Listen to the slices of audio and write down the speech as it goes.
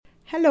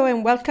Hello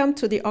and welcome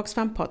to the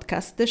Oxfam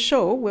podcast, the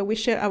show where we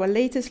share our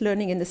latest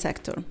learning in the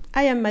sector.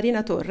 I am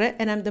Marina Torre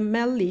and I'm the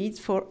Mel lead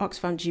for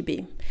Oxfam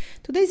GB.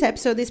 Today's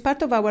episode is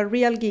part of our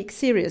Real Geek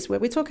series where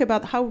we talk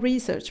about how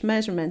research,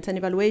 measurement and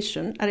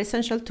evaluation are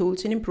essential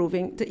tools in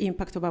improving the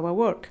impact of our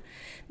work.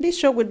 This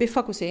show will be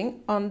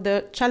focusing on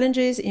the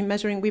challenges in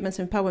measuring women's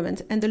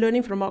empowerment and the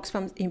learning from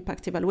Oxfam's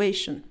impact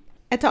evaluation.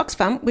 At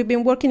Oxfam, we've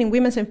been working in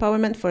women's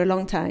empowerment for a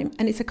long time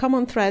and it's a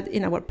common thread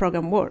in our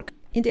program work.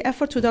 In the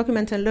effort to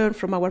document and learn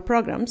from our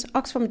programs,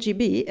 Oxfam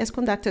GB has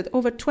conducted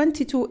over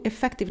 22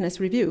 effectiveness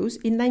reviews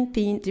in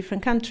 19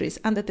 different countries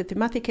under the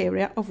thematic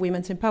area of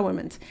women's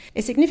empowerment.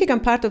 A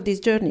significant part of this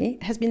journey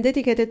has been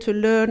dedicated to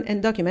learn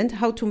and document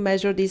how to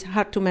measure this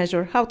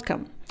hard-to-measure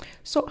outcome.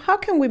 So how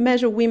can we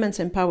measure women's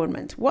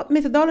empowerment? What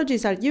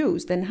methodologies are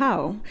used and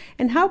how?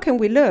 And how can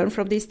we learn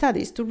from these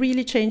studies to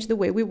really change the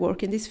way we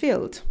work in this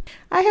field?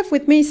 I have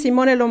with me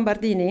Simone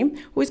Lombardini,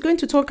 who is going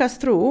to talk us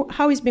through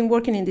how he's been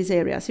working in this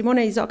area. Simone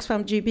is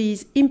Oxfam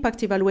GB's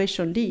impact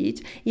evaluation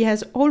lead. He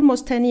has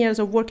almost 10 years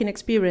of working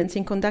experience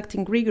in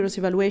conducting rigorous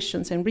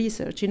evaluations and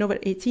research in over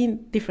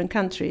 18 different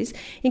countries,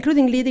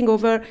 including leading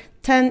over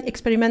 10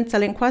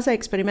 experimental and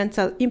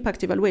quasi-experimental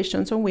impact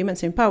evaluations on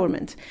women's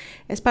empowerment.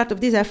 As part of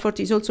this effort,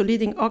 he's also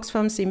leading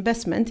Oxfam's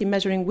investment in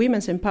measuring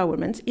women's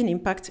empowerment in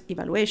impact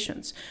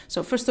evaluations.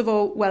 So first of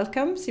all,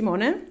 welcome,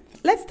 Simone.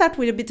 Let's start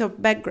with a bit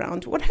of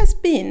background. What has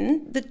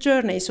been the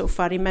journey so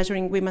far in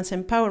measuring women's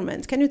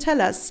empowerment? Can you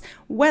tell us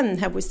when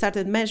have we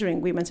started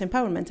measuring women's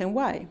empowerment and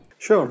why?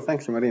 Sure,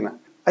 thank you, Marina.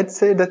 I'd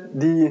say that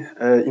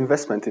the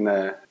investment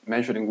in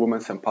measuring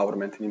women's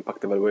empowerment in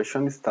impact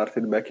evaluation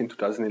started back in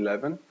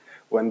 2011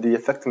 when the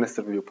effectiveness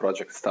review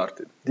project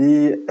started.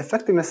 The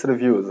effectiveness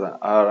reviews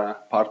are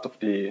part of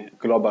the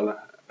global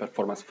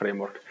performance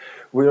framework,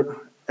 where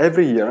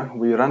every year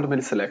we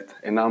randomly select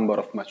a number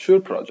of mature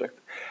projects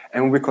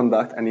and we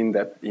conduct an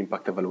in-depth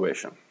impact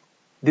evaluation.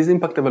 These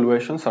impact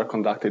evaluations are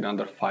conducted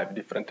under 5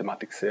 different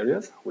thematic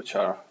areas, which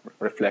are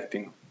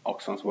reflecting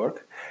Oxfam's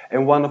work,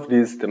 and one of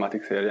these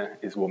thematic areas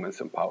is women's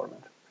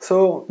empowerment.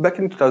 So back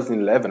in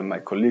 2011, my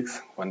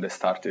colleagues, when they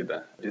started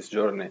this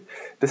journey,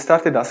 they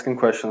started asking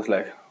questions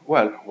like,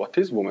 well, what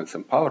is women's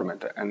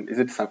empowerment and is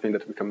it something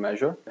that we can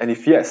measure? And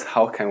if yes,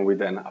 how can we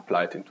then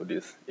apply it into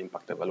these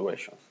impact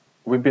evaluations?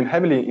 We've been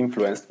heavily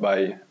influenced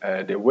by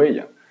the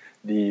WEIA,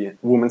 the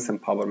Women's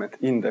Empowerment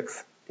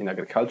Index in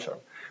Agriculture,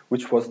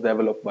 which was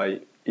developed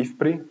by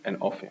IFPRI and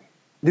OFI.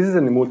 This is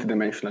a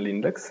multidimensional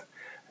index,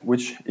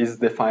 which is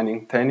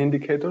defining 10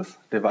 indicators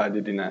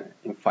divided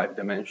in 5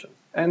 dimensions.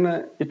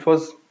 And it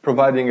was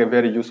providing a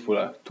very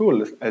useful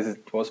tool as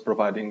it was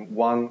providing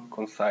one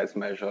concise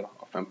measure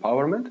of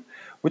empowerment,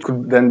 which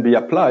could then be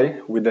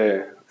applied with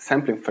a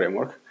sampling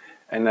framework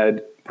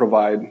and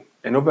provide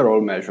an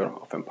overall measure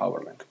of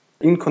empowerment.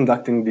 In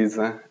conducting these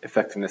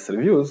effectiveness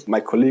reviews, my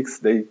colleagues,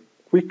 they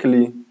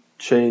quickly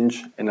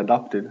changed and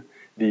adapted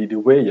the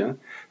WEIA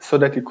so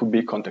that it could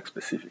be context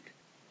specific.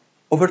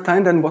 Over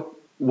time, then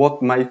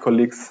what my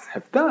colleagues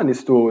have done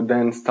is to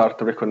then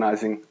start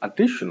recognizing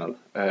additional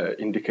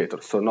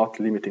indicators, so not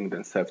limiting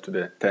themselves to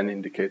the 10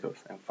 indicators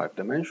and 5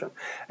 dimensions,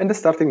 and they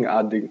starting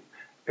adding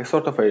a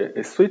sort of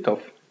a suite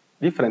of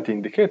different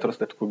indicators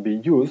that could be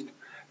used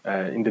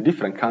in the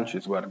different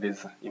countries where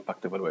these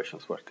impact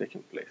evaluations were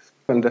taking place.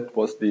 And that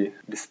was the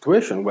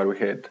situation where we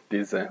had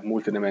this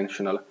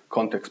multidimensional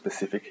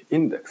context-specific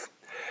index.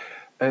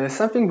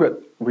 Something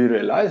that we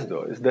realized,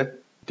 though, is that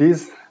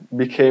this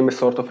became a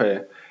sort of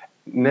a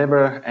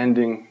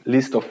never-ending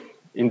list of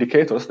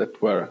indicators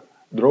that were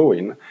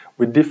drawn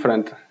with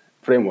different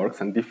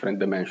frameworks and different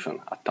dimensions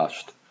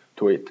attached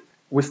to it.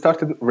 We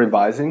started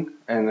revising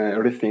and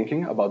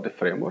rethinking about the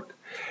framework,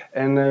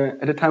 and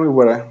at the time we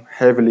were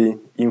heavily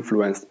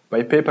influenced by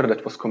a paper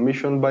that was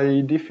commissioned by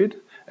DFID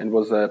and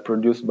was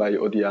produced by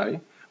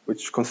ODI,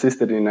 which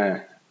consisted in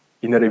a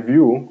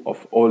review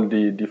of all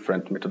the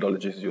different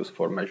methodologies used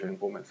for measuring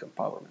women's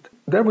empowerment.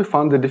 There we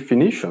found the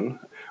definition,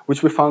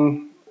 which we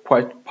found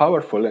quite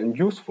powerful and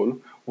useful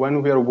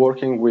when we are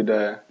working with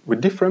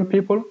different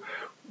people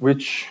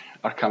which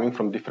are coming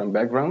from different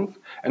backgrounds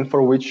and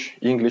for which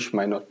English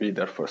might not be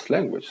their first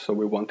language. So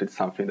we wanted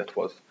something that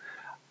was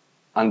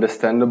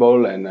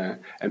understandable and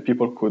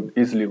people could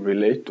easily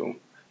relate to.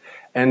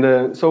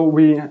 And so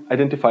we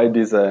identified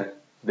this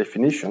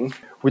definition,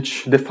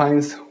 which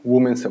defines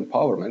women's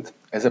empowerment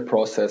as a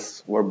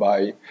process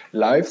whereby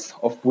lives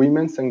of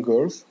women and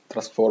girls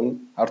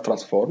are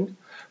transformed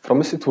from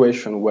a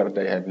situation where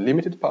they have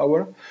limited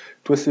power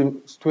to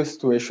a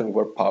situation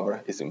where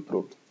power is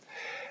improved.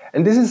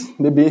 And this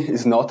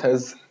is not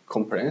as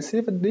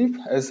comprehensive and deep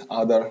as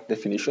other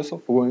definitions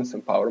of women's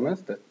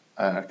empowerment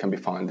that can be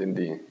found in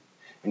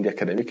the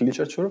academic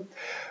literature.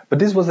 But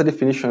this was a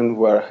definition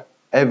where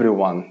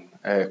everyone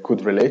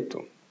could relate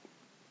to.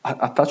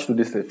 Attached to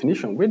this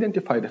definition, we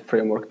identified a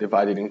framework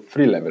divided in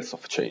 3 levels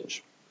of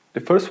change.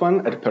 The first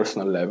one at the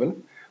personal level,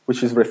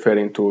 which is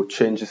referring to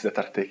changes that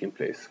are taking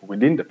place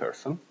within the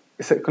person.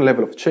 a second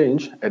level of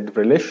change at the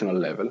relational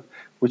level,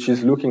 which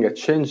is looking at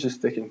changes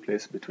taking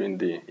place between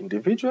the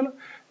individual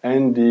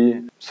and the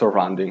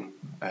surrounding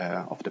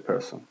of the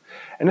person.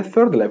 And a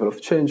third level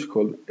of change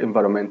called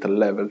environmental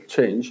level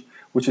change,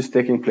 which is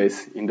taking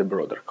place in the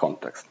broader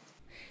context.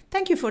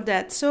 Thank you for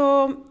that. So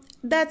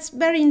that's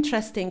very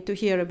interesting to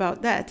hear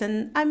about that.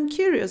 And I'm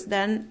curious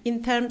then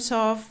in terms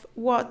of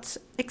what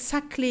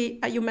exactly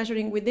are you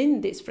measuring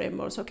within this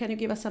framework? So can you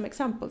give us some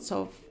examples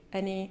of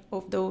any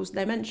of those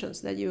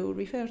dimensions that you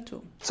refer to?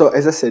 So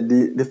as I said,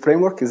 the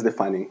framework is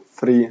defining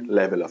 3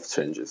 levels of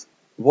changes.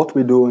 What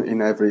we do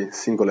in every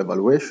single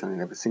evaluation,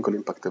 in every single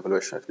impact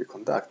evaluation that we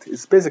conduct,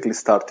 is basically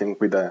starting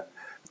with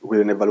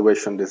an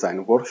evaluation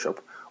design workshop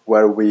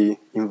where we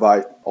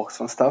invite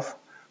Oxfam staff,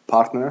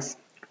 partners,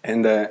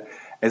 and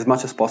as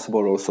much as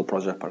possible also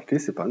project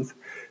participants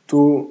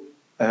to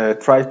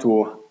try to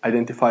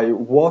identify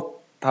what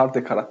are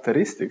the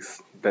characteristics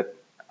that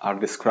are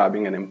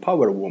describing an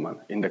empowered woman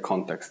in the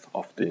context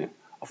of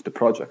the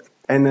project.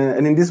 And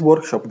in this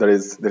workshop there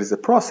is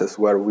a process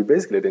where we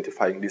basically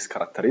identifying these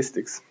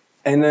characteristics.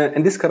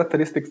 And these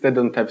characteristics, they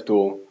don't have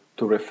to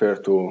refer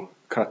to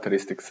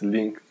characteristics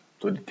linked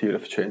to the theory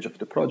of change of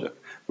the project.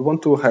 We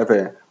want to have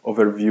an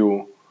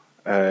overview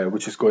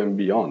which is going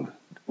beyond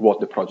what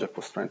the project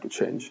was trying to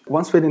change.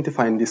 Once we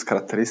identify these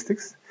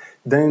characteristics,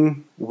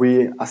 then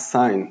we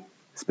assign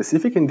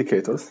specific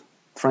indicators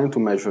trying to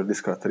measure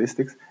these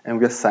characteristics, and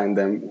we assign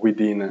them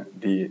within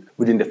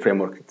the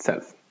framework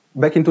itself.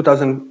 Back in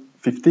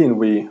 2015,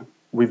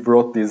 we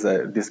brought these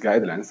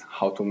guidelines,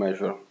 how to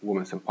measure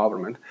women's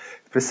empowerment,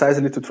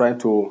 precisely to try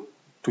to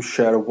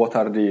share what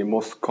are the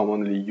most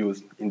commonly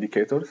used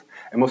indicators,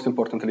 and most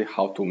importantly,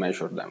 how to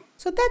measure them.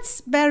 So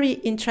that's very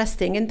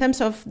interesting in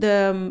terms of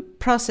the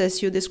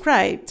process you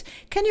described.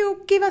 Can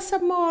you give us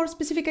some more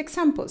specific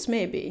examples,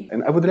 maybe?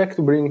 And I would like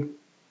to bring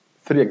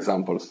 3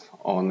 examples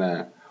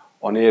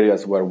on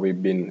areas where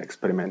we've been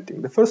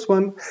experimenting. The first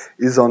one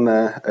is on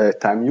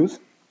time use.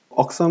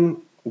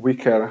 Oxfam We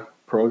Care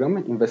program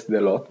invested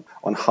a lot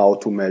on how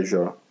to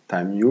measure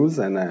time use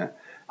and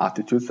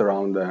attitudes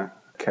around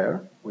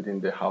care within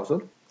the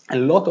household. A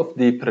lot of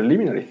the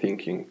preliminary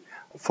thinking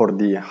for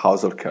the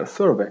household care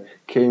survey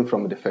came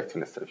from the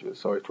effectiveness review,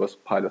 so it was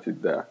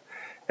piloted there.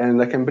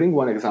 And I can bring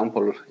one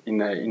example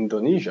in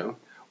Indonesia,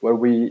 where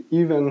we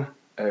even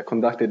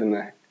conducted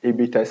an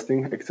A/B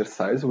testing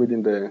exercise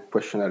within the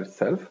questionnaire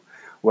itself,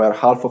 where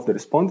half of the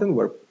respondents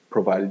were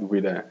provided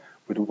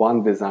with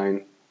one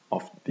design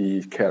of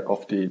the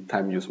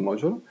time use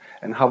module,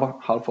 and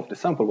half of the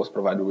sample was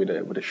provided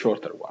with a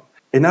shorter one.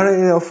 Another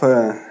area of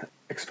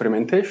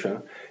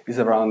experimentation is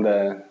around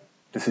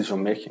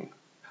decision making,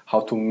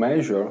 how to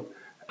measure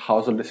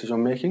household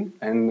decision making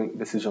and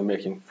decision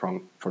making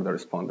from the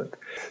respondent.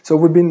 So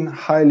we've been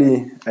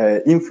highly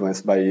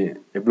influenced by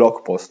a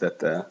blog post that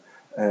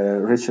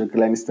Rachel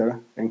Glenister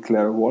and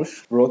Claire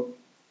Walsh wrote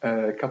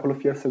a couple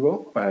of years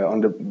ago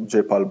on the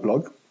JPAL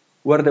blog,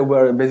 where they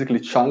were basically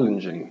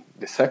challenging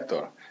the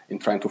sector in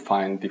trying to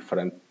find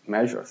different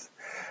measures.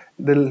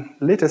 The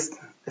latest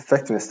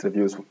effectiveness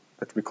reviews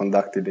that we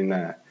conducted in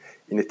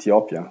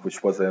Ethiopia,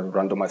 which was a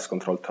randomized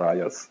controlled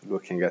trials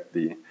looking at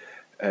the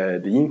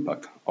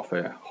impact of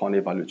a honey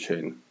value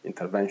chain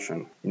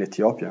intervention in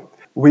Ethiopia,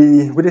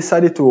 we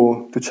decided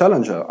to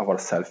challenge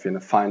ourselves in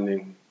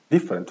finding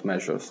different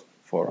measures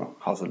for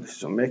household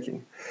decision making.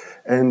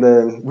 And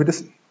with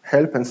the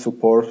help and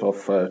support of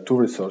 2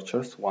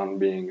 researchers, one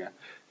being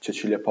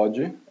Cecilia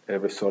Poggi, a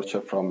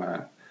researcher from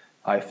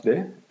AFD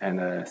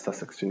and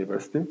Sussex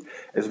University,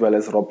 as well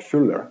as Rob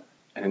Fuller,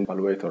 an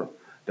evaluator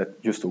that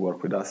used to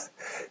work with us.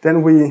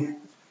 Then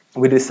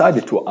we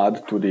decided to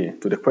add to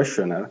the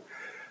questionnaire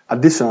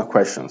additional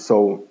questions.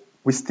 So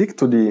we stick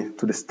to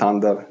the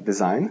standard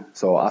design,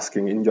 so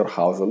asking in your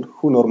household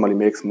who normally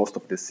makes most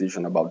of the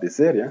decision about this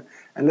area.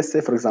 And let's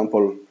say, for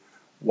example,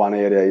 one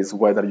area is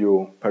whether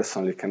you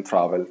personally can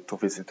travel to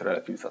visit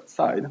relatives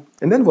outside.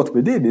 And then what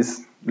we did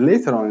is,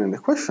 later on in the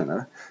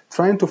questionnaire,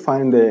 trying to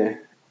find a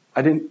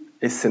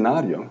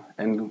scenario,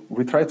 and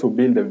we tried to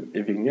build a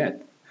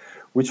vignette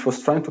which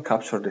was trying to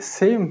capture the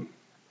same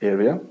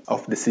area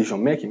of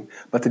decision making,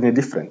 but in a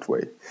different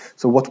way.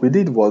 So what we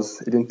did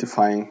was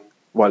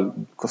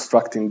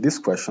constructing this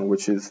question,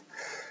 which is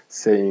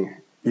saying,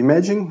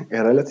 imagine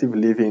a relative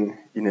living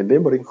in a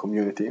neighboring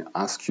community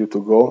asks you to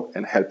go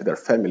and help their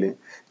family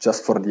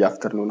just for the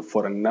afternoon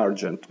for an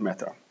urgent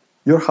matter.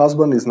 Your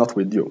husband is not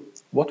with you.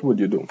 What would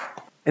you do?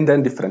 And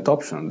then different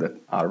options that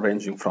are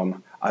ranging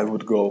from I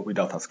would go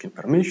without asking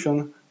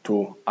permission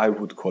to I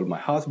would call my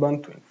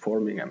husband to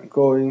inform him I'm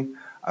going.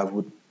 I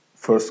would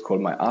first call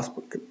my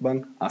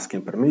husband,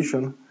 asking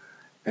permission,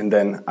 and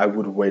then I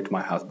would wait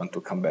my husband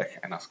to come back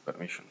and ask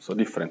permission. So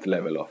different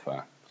level of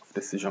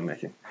decision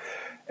making.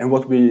 And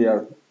what we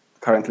are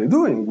currently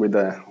doing with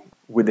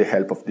the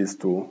help of these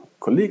 2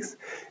 colleagues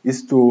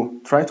is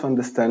to try to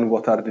understand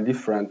what are the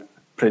different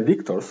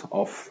predictors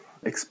of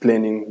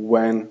explaining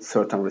when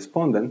certain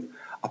respondents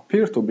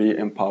appear to be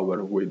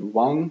empowered with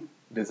one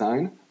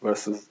design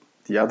versus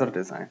the other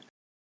design.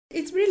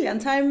 It's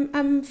brilliant.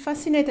 I'm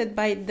fascinated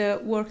by the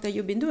work that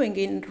you've been doing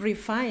in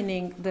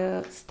refining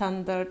the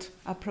standard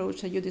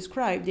approach that you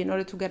described in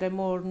order to get a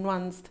more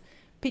nuanced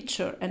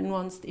picture and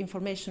nuanced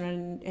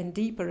information and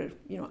deeper,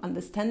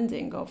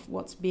 understanding of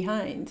what's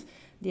behind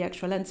the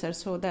actual answer.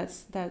 So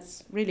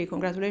that's really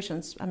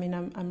congratulations. I mean,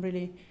 I'm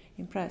really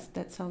impressed.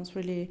 That sounds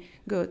really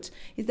good.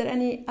 Is there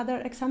any other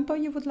example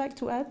you would like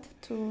to add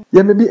to?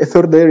 Yeah, maybe a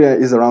third area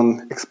is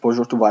around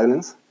exposure to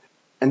violence.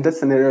 And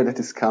that's an area that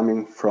is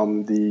coming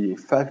from the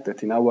fact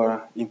that in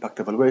our impact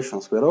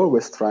evaluations, we're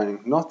always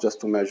trying not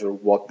just to measure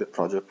what the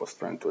project was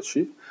trying to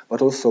achieve,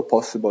 but also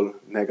possible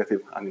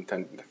negative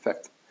unintended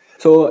effects.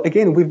 So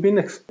again, we've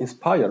been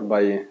inspired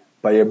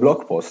by a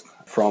blog post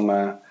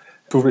from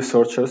two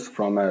researchers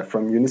from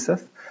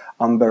UNICEF,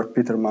 Amber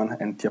Peterman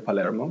and Tia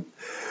Palermo,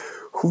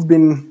 who've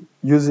been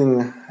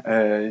using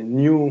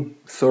new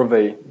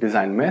survey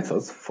design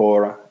methods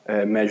for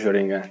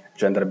measuring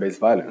gender-based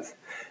violence,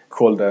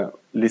 called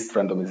list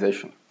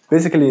randomization.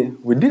 Basically,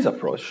 with this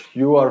approach,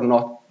 you are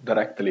not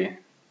directly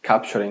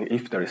capturing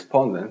if the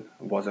respondent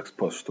was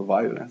exposed to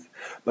violence,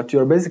 but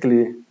you're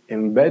basically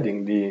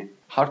embedding the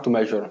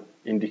hard-to-measure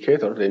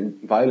indicator, the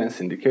violence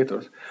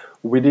indicators,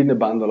 within a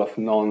bundle of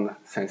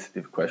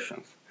non-sensitive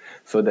questions,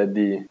 so that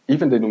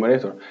even the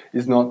numerator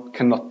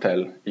cannot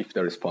tell if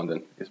the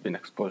respondent has been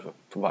exposed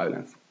to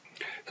violence.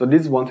 So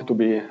this wanted to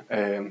be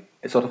a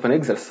sort of an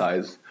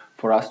exercise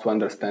for us to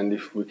understand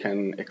if we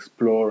can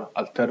explore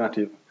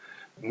alternative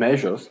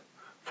measures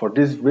for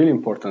this really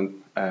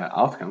important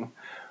outcome,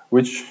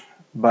 which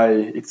by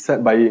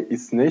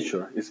its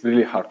nature is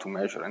really hard to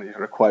measure, and it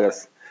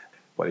requires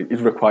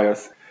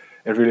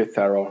a really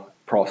thorough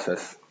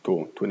process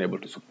to enable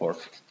to support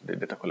the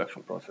data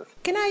collection process.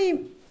 Can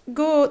I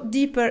go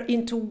deeper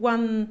into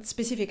one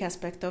specific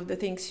aspect of the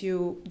things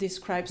you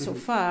described so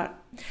far?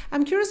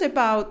 I'm curious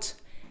about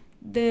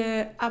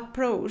the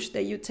approach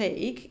that you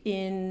take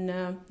in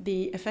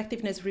the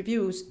effectiveness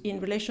reviews in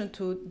relation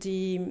to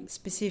the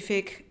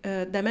specific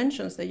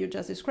dimensions that you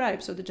just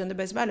described, so the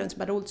gender-based violence,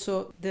 but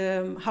also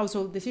the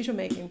household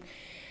decision-making.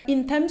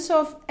 In terms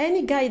of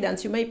any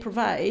guidance you may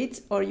provide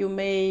or you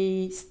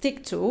may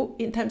stick to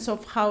in terms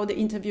of how the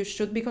interview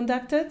should be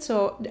conducted.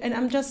 So, and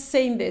I'm just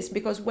saying this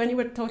because when you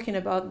were talking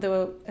about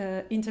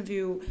the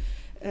interview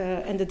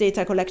and the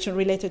data collection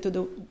related to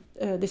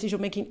the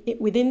decision-making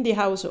within the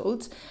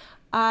household,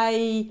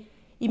 I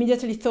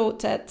immediately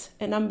thought that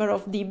a number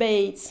of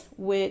debates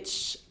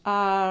which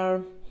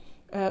are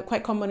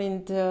quite common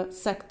in the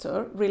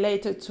sector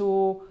related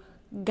to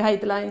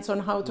guidelines on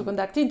how to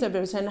conduct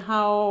interviews and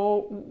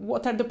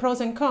what are the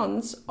pros and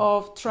cons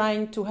of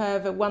trying to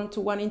have a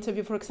one-to-one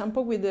interview, for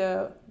example, with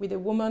a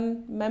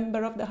woman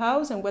member of the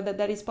house, and whether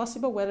that is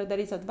possible, whether that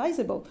is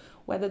advisable,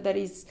 whether that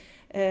is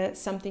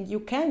something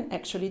you can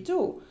actually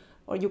do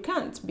or you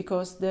can't,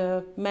 because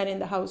the man in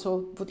the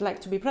household would like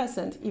to be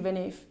present, even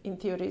if in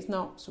theory is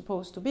not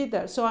supposed to be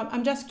there. So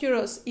I'm just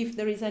curious if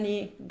there is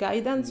any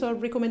guidance or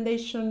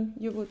recommendation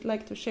you would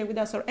like to share with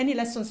us, or any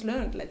lessons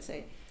learned, let's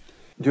say.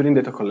 During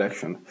data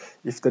collection,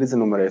 if there is a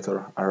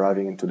numerator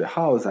arriving into the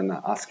house and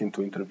asking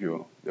to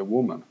interview the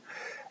woman,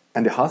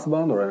 and the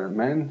husband or a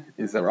man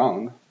is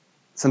around,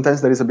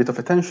 sometimes there is a bit of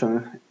a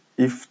tension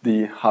if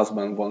the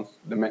husband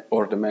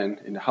or the man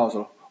in the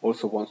household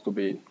also wants to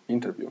be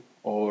interviewed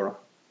or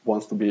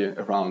wants to be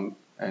around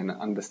and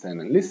understand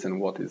and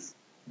listen what is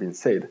being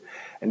said.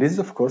 And this,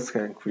 of course,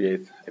 can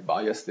create a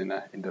bias in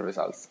the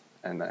results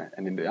and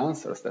in the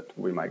answers that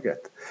we might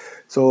get.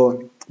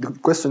 So the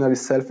questionnaire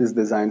itself is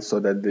designed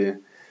so that the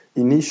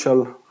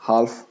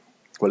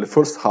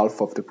first half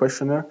of the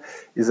questionnaire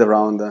is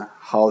around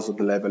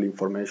household level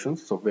information,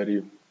 so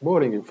very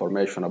boring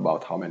information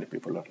about how many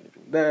people are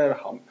living there,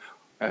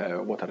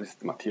 what is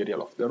the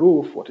material of the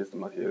roof, what is the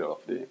material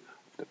of the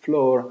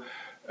floor,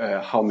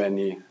 how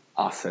many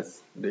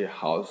assets the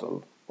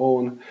household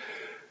own,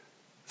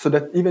 so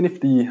that even if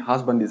the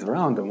husband is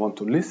around and want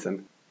to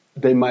listen,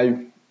 they might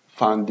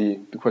find the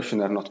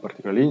questionnaire not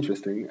particularly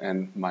interesting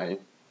and might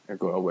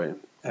go away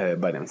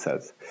by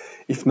themselves.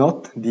 If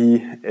not,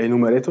 the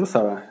enumerators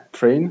are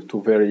trained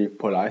to very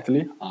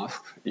politely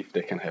ask if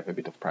they can have a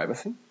bit of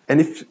privacy.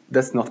 And if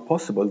that's not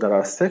possible, there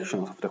are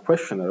sections of the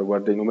questionnaire where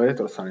the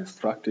enumerators are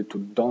instructed to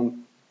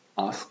don't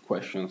ask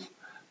questions,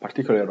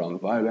 particularly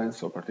around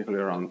violence or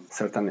particularly around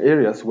certain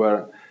areas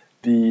where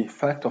the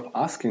fact of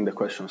asking the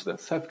questions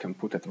themselves can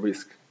put at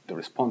risk the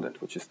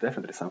respondent, which is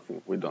definitely something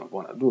we don't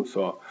want to do.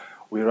 So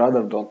we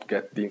rather don't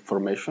get the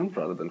information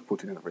rather than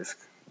putting at risk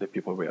the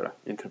people we are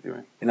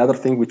interviewing. Another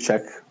thing we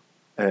check,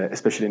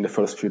 especially in the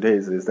first few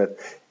days, is that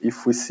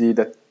if we see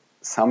that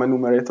some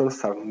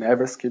enumerators are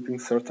never skipping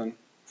certain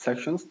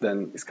sections,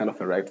 then it's kind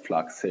of a red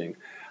flag saying,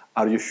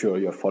 are you sure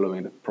you're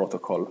following the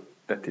protocol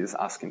that is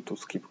asking to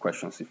skip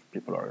questions if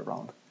people are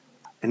around?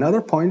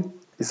 Another point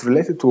is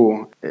related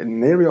to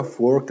an area of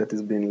work that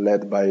is being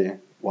led by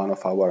one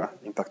of our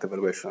impact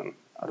evaluation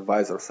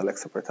advisors,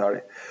 Alexa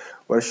Pretari,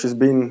 where she's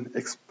been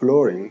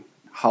exploring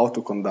how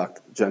to conduct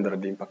gender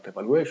and impact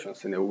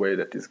evaluations in a way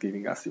that is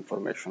giving us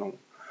information on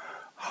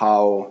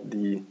how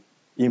the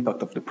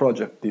impact of the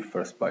project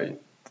differs by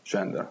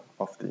gender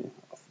of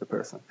the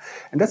person.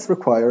 And that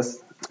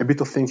requires a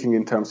bit of thinking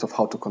in terms of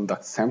how to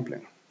conduct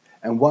sampling.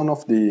 And one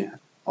of the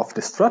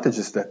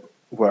strategies that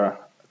were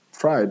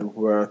tried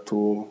were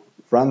to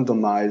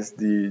randomize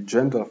the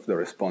gender of the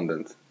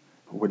respondent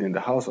within the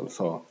household.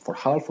 So for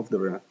half of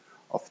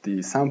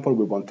the sample,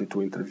 we wanted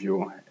to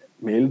interview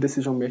male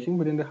decision making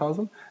within the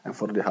household, and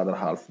for the other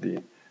half,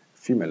 the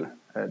female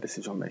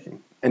decision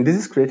making. And this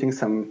is creating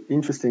some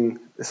interesting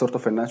sort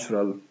of a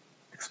natural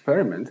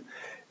experiment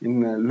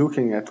in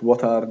looking at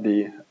what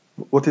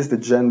is the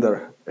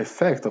gender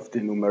effect of the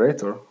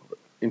numerator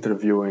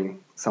interviewing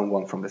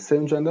someone from the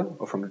same gender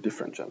or from a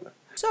different gender.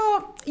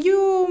 So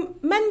you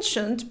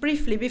mentioned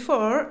briefly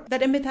before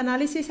that a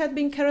meta-analysis had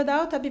been carried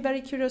out. I'd be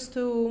very curious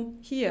to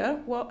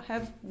hear what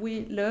have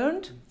we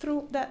learned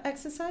through that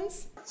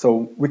exercise?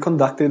 So we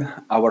conducted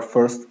our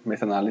first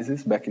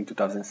meta-analysis back in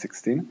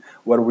 2016,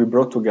 where we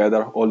brought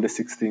together all the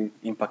 16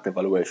 impact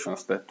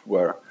evaluations that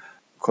were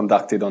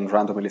conducted on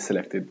randomly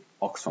selected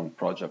Oxfam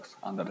projects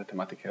under the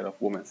thematic area of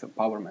women's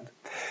empowerment.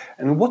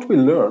 And what we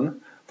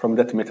learned from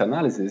that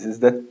meta-analysis is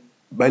that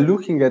by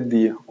looking at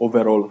the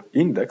overall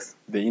index,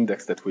 the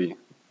index that we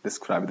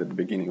described at the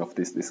beginning of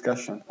this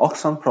discussion,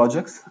 Oxfam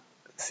projects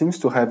seems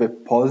to have a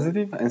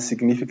positive and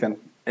significant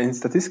and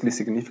statistically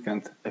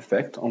significant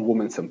effect on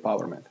women's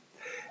empowerment.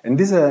 And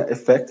this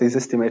effect is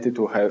estimated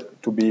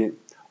to be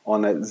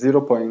on a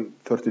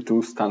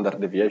 0.32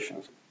 standard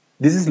deviations.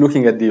 This is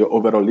looking at the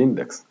overall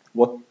index.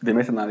 What the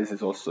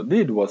meta-analysis also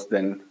did was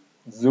then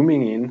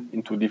zooming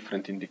into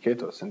different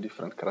indicators and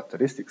different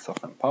characteristics of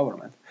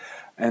empowerment.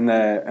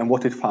 And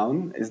what it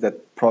found is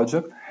that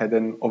project had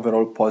an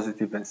overall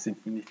positive and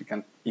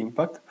significant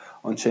impact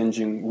on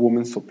changing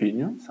women's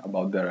opinions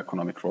about their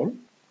economic role.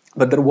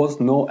 But there was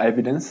no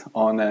evidence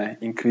on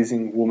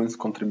increasing women's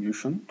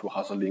contribution to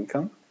household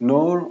income,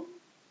 nor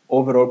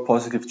overall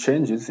positive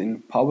changes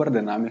in power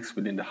dynamics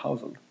within the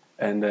household.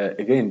 And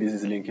again, this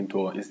is linked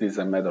into, is this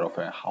a matter of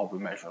how we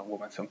measure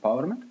women's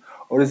empowerment?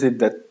 Or is it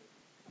that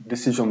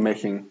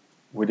decision-making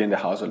within the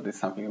household is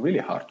something really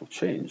hard to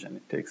change and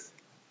it takes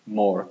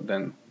more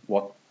than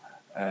what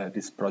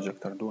these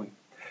projects are doing?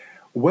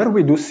 Where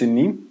we do see an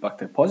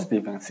impact, a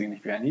positive and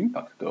significant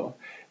impact though,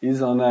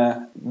 is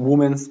on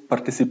women's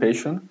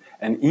participation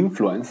and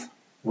influence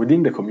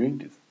within the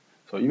communities.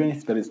 So even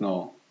if there is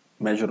no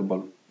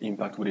measurable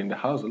impact within the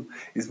household,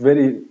 it's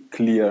very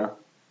clear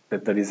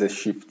that there is a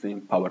shift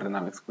in power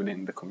dynamics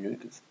within the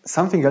communities.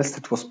 Something else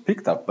that was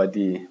picked up by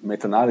the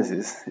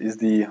meta-analysis is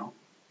the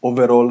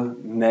overall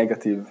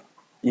negative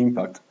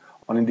impact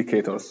on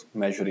indicators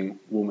measuring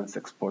women's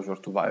exposure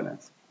to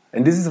violence.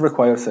 And this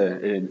requires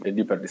a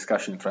deeper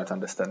discussion trying to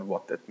understand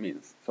what that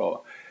means.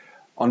 So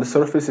on the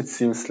surface, it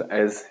seems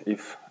as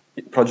if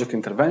project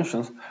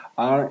interventions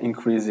are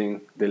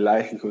increasing the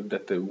likelihood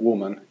that a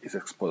woman is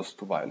exposed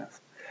to violence.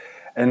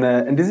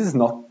 And this is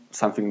not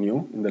something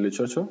new in the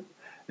literature.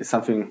 It's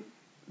something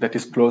that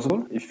is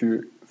plausible if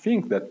you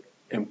think that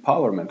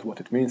empowerment, what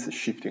it means is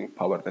shifting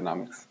power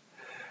dynamics.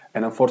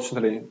 And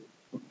unfortunately,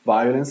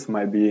 violence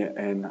might be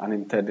an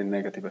unintended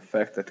negative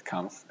effect that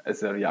comes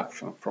as a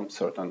reaction from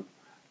certain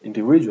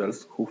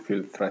individuals who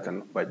feel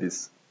threatened by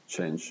this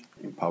change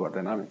in power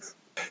dynamics.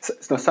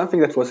 So something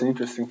that was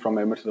interesting from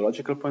a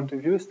methodological point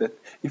of view is that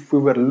if we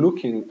were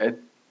looking at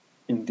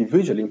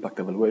individual impact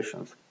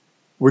evaluations,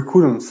 we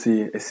couldn't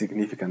see a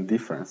significant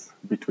difference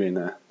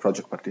between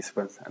project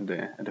participants and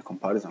the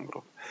comparison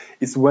group.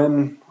 It's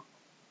when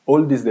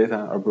all these data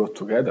are brought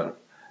together,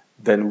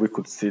 then we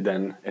could see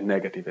then a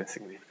negative and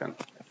significant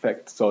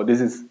effect. So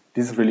this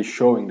is really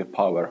showing the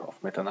power of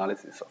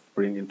meta-analysis, of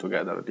bringing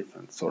together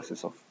different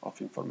sources of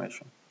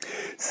information.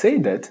 Say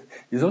that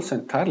it's also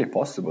entirely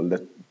possible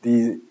that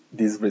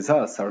these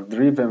results are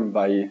driven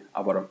by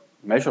our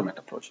measurement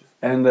approaches.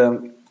 And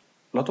a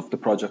lot of the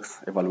projects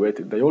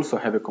evaluated, they also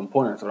have a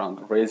component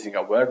around raising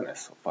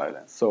awareness of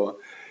violence. So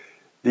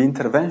the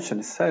intervention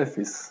itself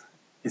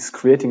is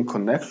creating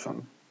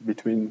connection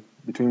between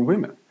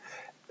women.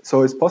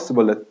 So it's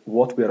possible that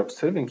what we are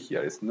observing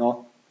here is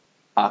not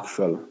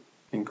actual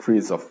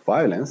increase of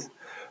violence,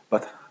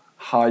 but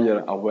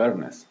higher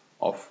awareness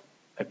of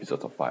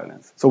episodes of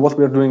violence. So what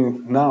we are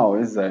doing now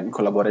is in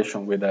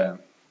collaboration with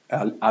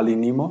Ali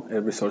Nimo,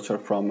 a researcher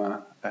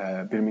from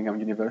Birmingham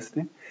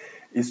University,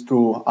 is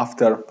to,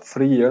 after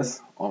 3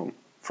 years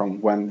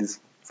from when this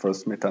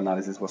first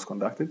meta-analysis was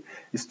conducted,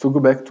 is to go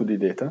back to the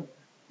data,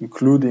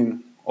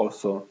 including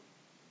also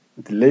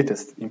the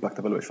latest impact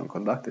evaluation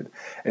conducted,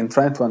 and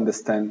trying to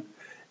understand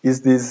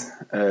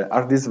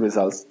are these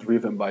results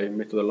driven by a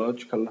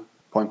methodological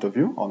point of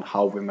view on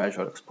how we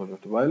measure exposure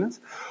to violence,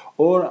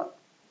 or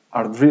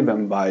are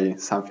driven by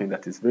something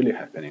that is really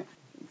happening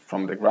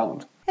from the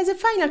ground. As a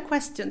final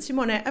question,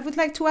 Simone, I would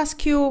like to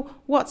ask you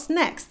what's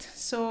next.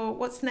 So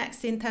what's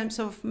next in terms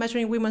of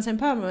measuring women's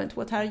empowerment?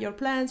 What are your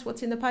plans?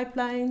 What's in the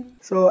pipeline?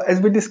 So as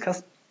we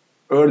discussed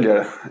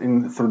earlier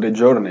through the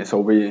journey, so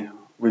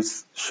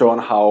we've shown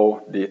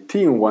how the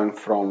team went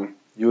from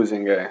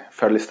using a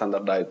fairly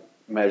standardized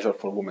measure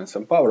for women's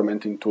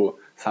empowerment into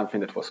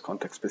something that was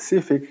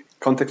context-specific.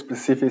 Context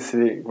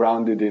specificity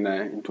grounded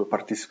into a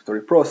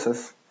participatory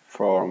process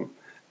from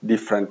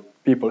different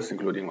peoples,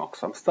 including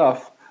Oxfam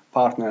staff,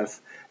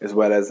 partners, as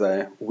well as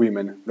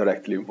women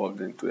directly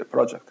involved into the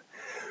project.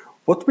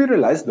 What we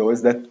realized, though,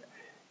 is that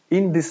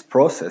in this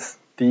process,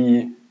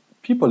 the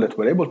people that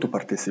were able to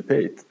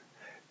participate,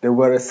 there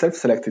were a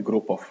self-selected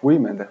group of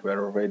women that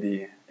were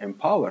already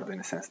empowered in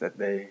the sense that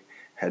they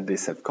had the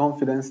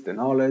self-confidence, the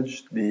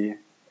knowledge, the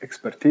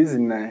expertise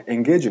in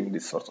engaging in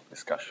this sort of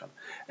discussion.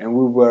 And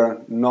we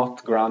were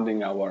not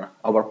grounding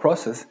our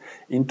process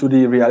into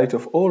the reality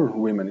of all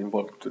women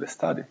involved to the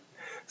study.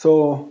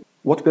 So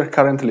what we're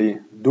currently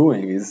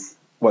doing is,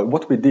 well,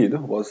 what we did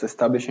was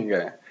establishing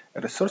a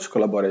research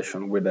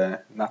collaboration with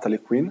Natalie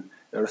Quinn,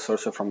 a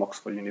researcher from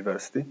Oxford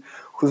University,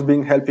 who's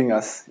been helping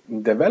us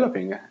in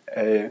developing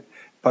a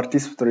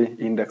participatory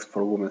index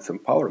for women's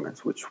empowerment,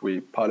 which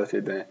we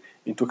piloted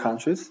in 2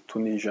 countries,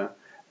 Tunisia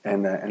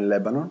and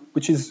Lebanon,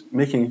 which is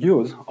making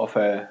use of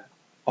a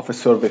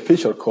survey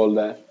feature called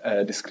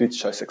a discrete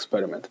choice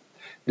experiment.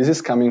 This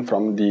is coming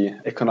from the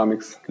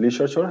economics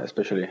literature,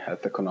 especially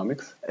health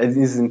economics, and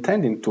is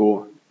intending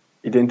to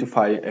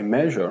identify a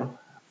measure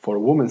for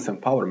women's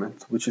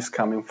empowerment, which is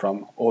coming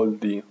from all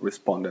the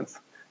respondents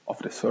of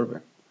the survey.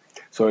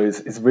 So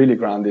it's really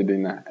grounded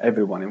in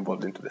everyone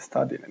involved into the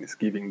study, and it's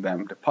giving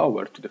them the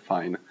power to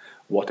define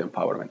what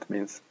empowerment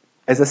means.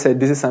 As I said,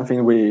 this is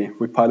something we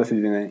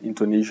piloted in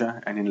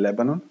Tunisia and in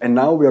Lebanon, and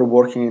now we are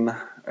working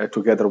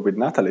together with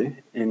Natalie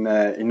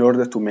in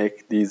order to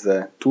make these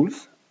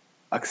tools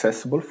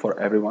accessible for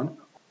everyone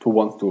who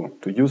wants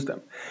to use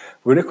them.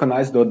 We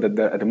recognize, though, that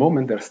at the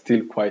moment they're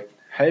still quite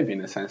heavy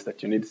in the sense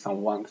that you need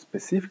someone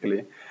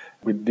specifically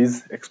with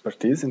this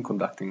expertise in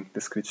conducting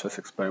discrete choice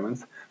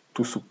experiments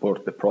to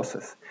support the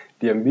process.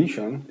 The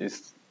ambition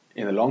is,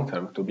 in the long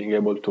term, to being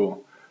able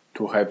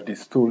to have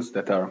these tools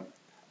that are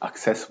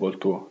accessible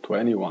to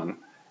anyone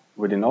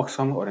within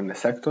Oxfam or in the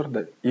sector,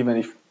 that even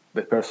if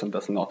the person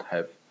does not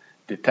have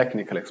the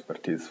technical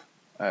expertise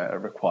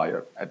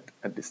required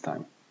at this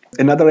time.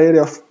 Another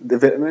area of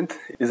development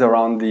is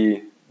around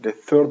the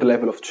third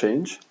level of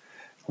change,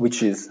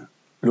 which is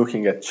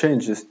looking at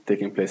changes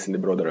taking place in the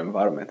broader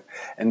environment.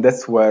 And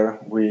that's where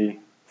we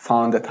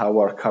found that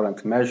our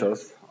current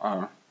measures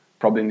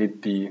probably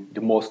need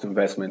the most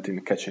investment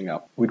in catching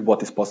up with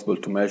what is possible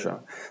to measure.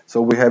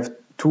 So we have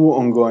 2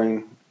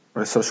 ongoing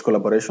research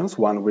collaborations,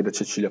 one with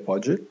Cecilia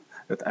Poggi,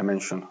 that I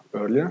mentioned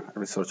earlier, a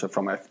researcher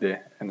from FD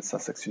and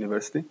Sussex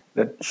University,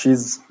 that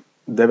she's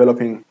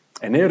developing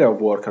an area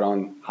of work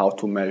around how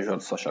to measure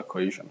social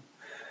cohesion,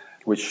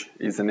 which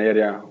is an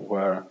area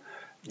where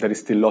there is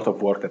still a lot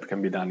of work that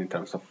can be done in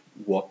terms of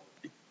what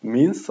it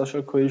means,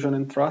 social cohesion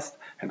and trust,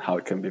 and how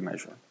it can be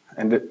measured.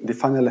 And the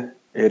final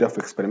area of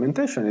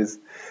experimentation is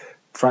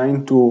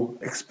trying to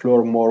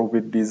explore more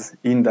with these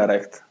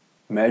indirect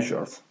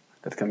measures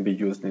that can be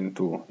used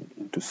into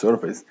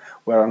surveys,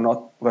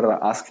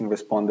 where asking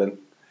respondent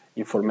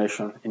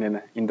information in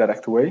an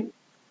indirect way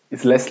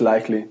is less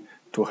likely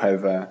to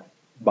have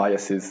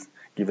biases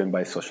given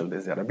by social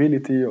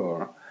desirability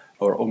or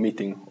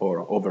omitting or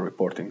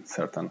over-reporting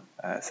certain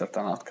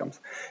outcomes.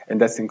 And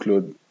that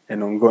includes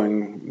an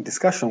ongoing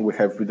discussion we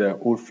have with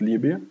Ulf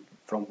Liebier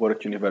from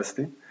Warwick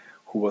University,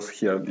 who was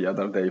here the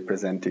other day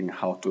presenting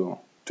how to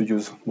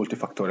use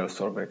multifactorial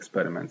survey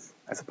experiments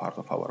as a part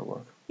of our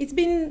work. It's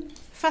been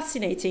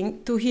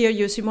fascinating to hear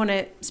you,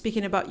 Simone,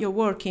 speaking about your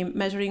work in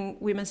measuring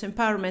women's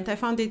empowerment. I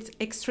found it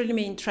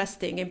extremely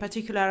interesting. In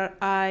particular,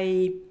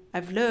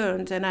 I've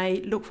learned, and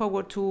I look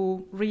forward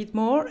to read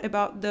more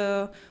about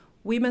the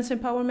Women's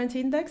Empowerment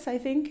Index, I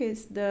think,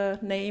 is the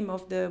name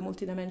of the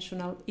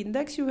multidimensional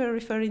index you were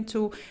referring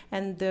to,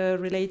 and the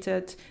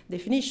related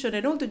definition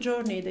and all the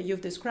journey that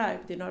you've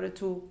described in order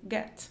to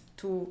get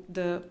to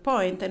the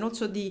point, and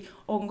also the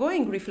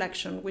ongoing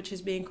reflection which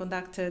is being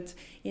conducted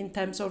in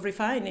terms of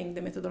refining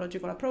the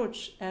methodological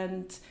approach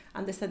and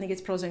understanding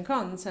its pros and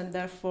cons, and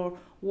therefore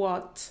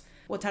what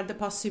are the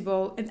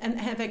possible, and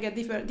having a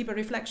deeper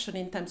reflection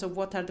in terms of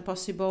what are the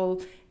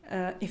possible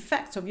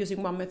effects of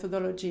using one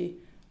methodology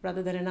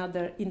rather than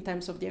another in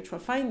terms of the actual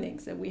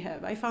findings that we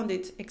have. I found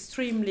it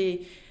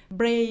extremely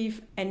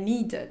brave and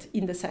needed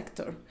in the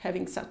sector,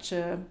 having such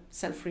a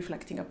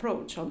self-reflecting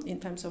approach in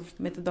terms of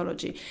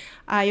methodology.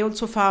 I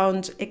also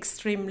found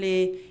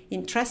extremely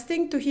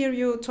interesting to hear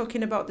you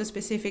talking about the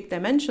specific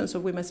dimensions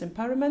of women's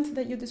empowerment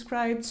that you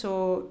described,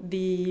 so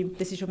the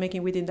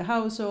decision-making within the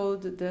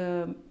household,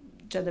 the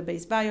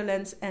gender-based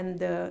violence, and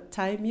the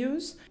time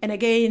use. And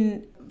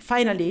again,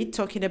 finally,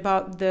 talking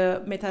about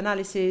the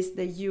meta-analysis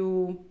that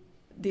you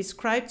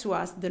described to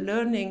us, the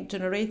learning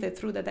generated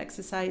through that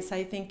exercise,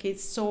 I think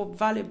it's so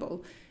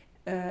valuable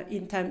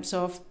in terms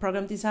of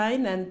program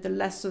design and the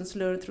lessons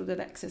learned through that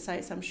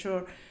exercise. I'm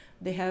sure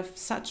they have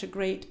such a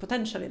great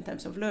potential in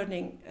terms of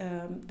learning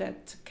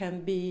that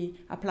can be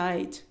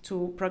applied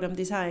to program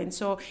design.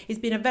 So it's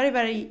been a very,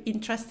 very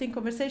interesting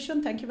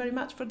conversation. Thank you very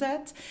much for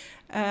that.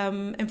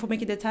 And for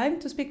making the time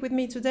to speak with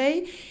me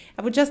today.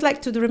 I would just like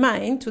to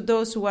remind to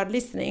those who are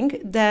listening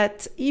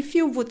that if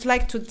you would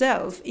like to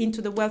delve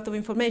into the wealth of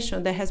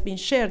information that has been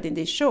shared in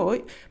this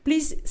show,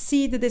 please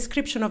see the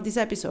description of this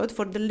episode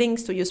for the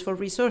links to useful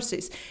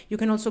resources. You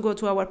can also go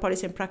to our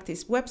Policy and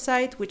Practice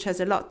website, which has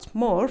a lot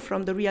more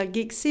from the Real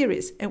Geek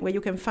series and where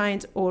you can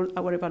find all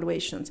our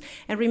evaluations.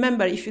 And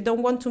remember, if you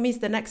don't want to miss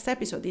the next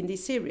episode in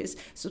this series,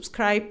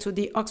 subscribe to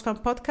the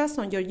Oxfam podcast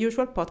on your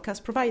usual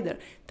podcast provider.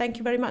 Thank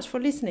you very much for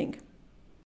listening.